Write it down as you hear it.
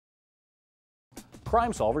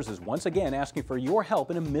Crime Solvers is once again asking for your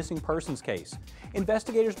help in a missing persons case.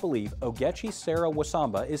 Investigators believe Ogechi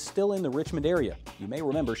Uwasomba is still in the Richmond area. You may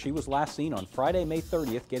remember she was last seen on Friday, May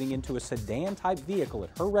 30th getting into a sedan-type vehicle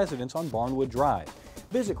at her residence on Barnwood Drive.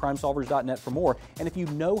 Visit crimesolvers.net for more, and if you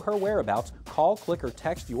know her whereabouts, call, click, or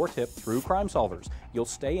text your tip through Crime Solvers. You'll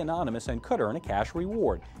stay anonymous and could earn a cash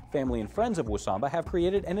reward. Family and friends of Uwasomba have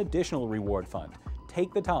created an additional reward fund.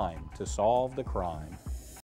 Take the time to solve the crime.